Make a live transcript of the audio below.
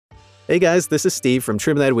Hey guys, this is Steve from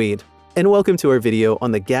Trim That Weed, and welcome to our video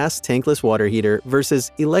on the gas tankless water heater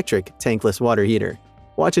versus electric tankless water heater.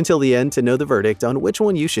 Watch until the end to know the verdict on which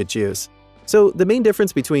one you should choose. So the main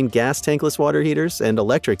difference between gas tankless water heaters and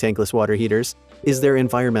electric tankless water heaters is their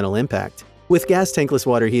environmental impact. With gas tankless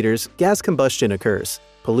water heaters, gas combustion occurs,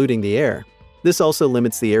 polluting the air. This also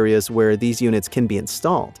limits the areas where these units can be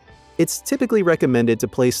installed. It's typically recommended to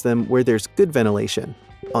place them where there's good ventilation.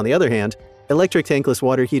 On the other hand, electric tankless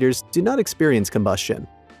water heaters do not experience combustion,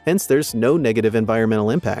 hence there's no negative environmental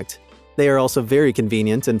impact. They are also very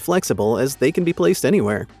convenient and flexible as they can be placed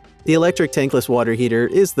anywhere. The electric tankless water heater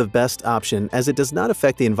is the best option as it does not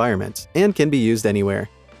affect the environment and can be used anywhere.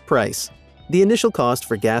 Price. The initial cost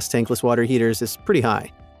for gas tankless water heaters is pretty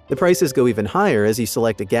high. The prices go even higher as you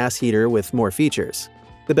select a gas heater with more features.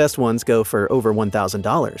 The best ones go for over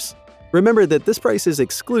 $1,000. Remember that this price is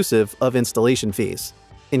exclusive of installation fees.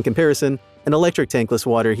 In comparison, an electric tankless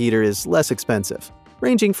water heater is less expensive,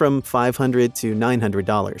 ranging from $500 to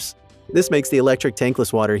 $900. This makes the electric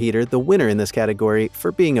tankless water heater the winner in this category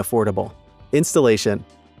for being affordable. Installation.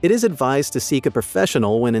 It is advised to seek a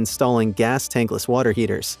professional when installing gas tankless water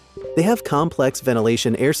heaters. They have complex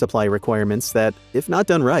ventilation air supply requirements that, if not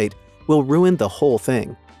done right, will ruin the whole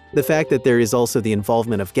thing. The fact that there is also the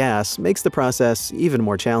involvement of gas makes the process even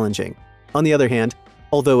more challenging. On the other hand,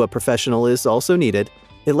 although a professional is also needed,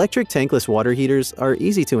 electric tankless water heaters are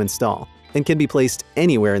easy to install and can be placed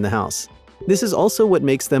anywhere in the house. This is also what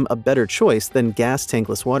makes them a better choice than gas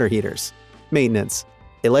tankless water heaters. Maintenance.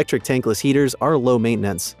 Electric tankless heaters are low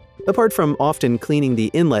maintenance. Apart from often cleaning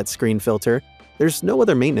the inlet screen filter, there's no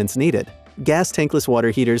other maintenance needed. Gas tankless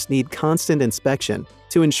water heaters need constant inspection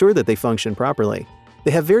to ensure that they function properly.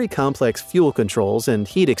 They have very complex fuel controls and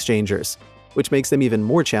heat exchangers, which makes them even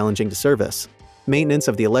more challenging to service. Maintenance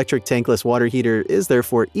of the electric tankless water heater is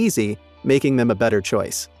therefore easy, making them a better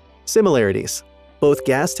choice. Similarities. Both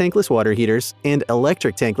gas tankless water heaters and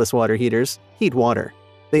electric tankless water heaters heat water.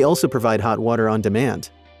 They also provide hot water on demand.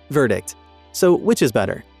 Verdict. So which is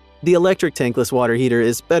better? The electric tankless water heater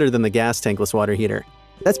is better than the gas tankless water heater.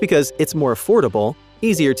 That's because it's more affordable,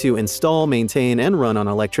 easier to install, maintain, and run on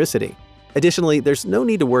electricity. Additionally, there's no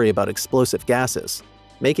need to worry about explosive gases,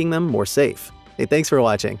 making them more safe. Hey, thanks for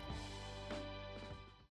watching.